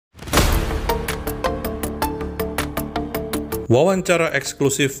Wawancara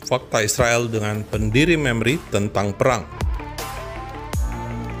eksklusif Fakta Israel dengan pendiri MEMRI tentang perang.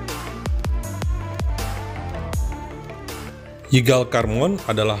 Yigal Karmon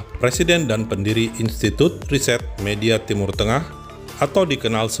adalah presiden dan pendiri Institut Riset Media Timur Tengah atau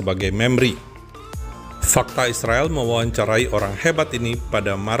dikenal sebagai MEMRI. Fakta Israel mewawancarai orang hebat ini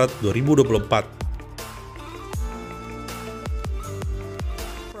pada Maret 2024.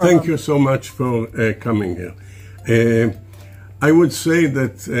 Thank you so much for coming here. I would say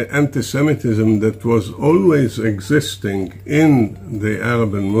that anti-Semitism that was always existing in the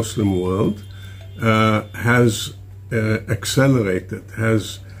Arab and Muslim world has accelerated,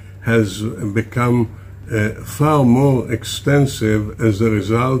 has become far more extensive as a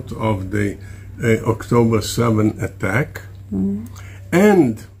result of the October 7 attack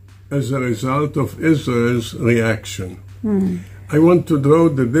and as a result of Israel's reaction. I want to draw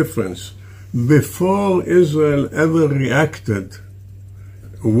the difference. Before Israel ever reacted,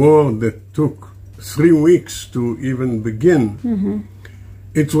 a war that took 3 weeks to even begin,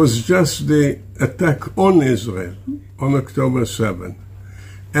 it was just the attack on Israel on October 7.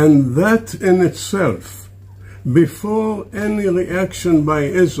 And that in itself, before any reaction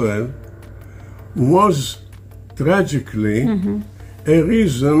by Israel, was tragically a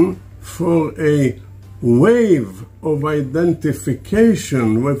reason for a wave of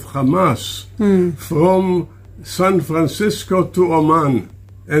identification with Hamas from San Francisco to Oman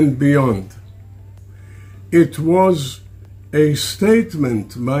and beyond. It was a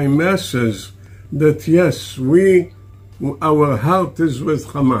statement by masses that yes, our heart is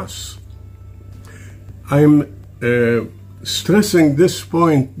with Hamas. I'm stressing this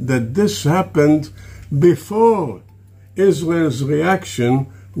point that this happened before Israel's reaction,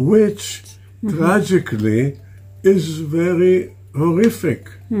 which tragically is very horrific,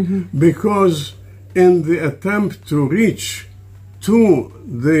 because in the attempt to reach to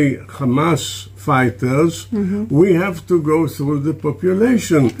the Hamas fighters, we have to go through the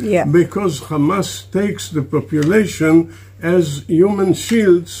population, because Hamas takes the population as human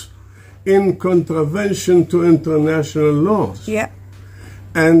shields in contravention to international laws.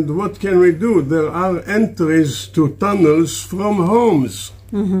 And what can we do? There are entries to tunnels from homes.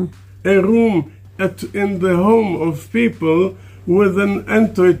 A room in the home of people with an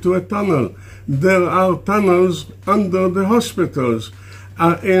entry to a tunnel. There are tunnels under the hospitals.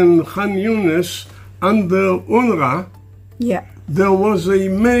 In Khan Yunis, under UNRWA, there was a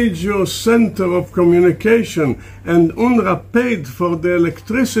major center of communication, and UNRWA paid for the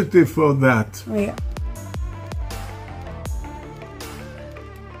electricity for that.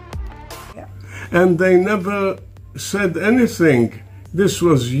 And they never said anything. This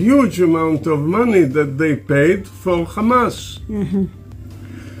was a huge amount of money that they paid for Hamas.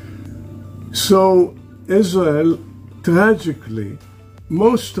 So Israel, tragically,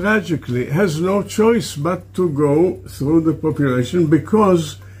 most tragically, has no choice but to go through the population,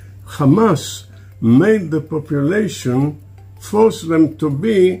 because Hamas made the population, forced them to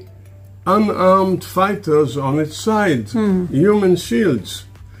be unarmed fighters on its side, human shields.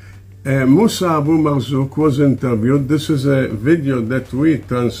 Musa Abu Marzouk was interviewed. This is a video that we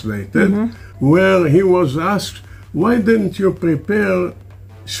translated, where he was asked, why didn't you prepare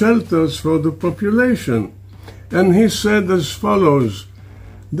shelters for the population? And he said as follows: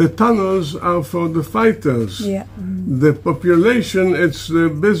 the tunnels are for the fighters. The population, it's the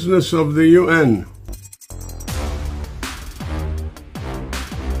business of the UN.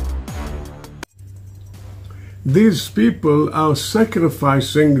 These people are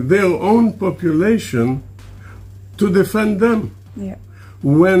sacrificing their own population to defend them.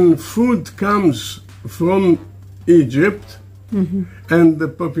 When food comes from Egypt and the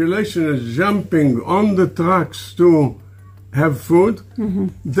population is jumping on the trucks to have food,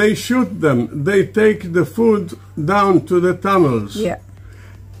 they shoot them. They take the food down to the tunnels.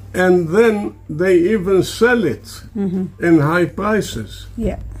 And then they even sell it in high prices.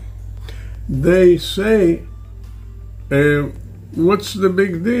 They say, what's the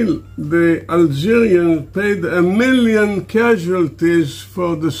big deal? The Algerians paid 1 million casualties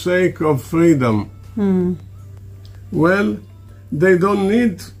for the sake of freedom. Well, they don't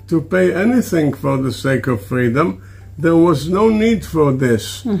need to pay anything for the sake of freedom. There was no need for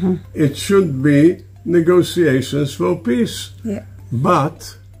this. It should be negotiations for peace.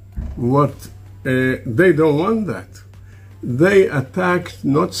 But what they don't want that. They attacked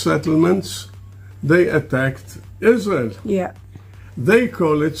not settlements, they attacked Israel. They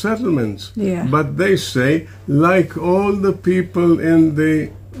call it settlements, but they say, like all the people in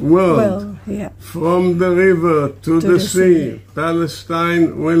the world, from the river to the sea,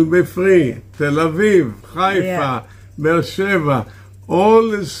 Palestine will be free. Tel Aviv, Haifa, Beersheba, all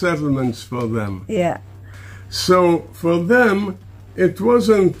the settlements for them. Yeah. So for them, it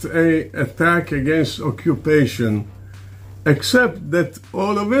wasn't an attack against occupation, except that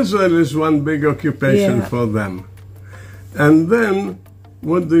all of Israel is one big occupation for them. And then,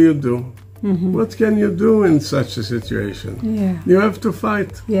 what do you do? What can you do in such a situation? Yeah. You have to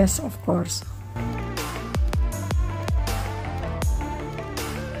fight. Yes, of course.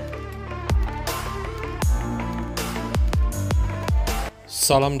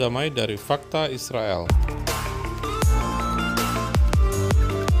 Salam damai dari Fakta Israel.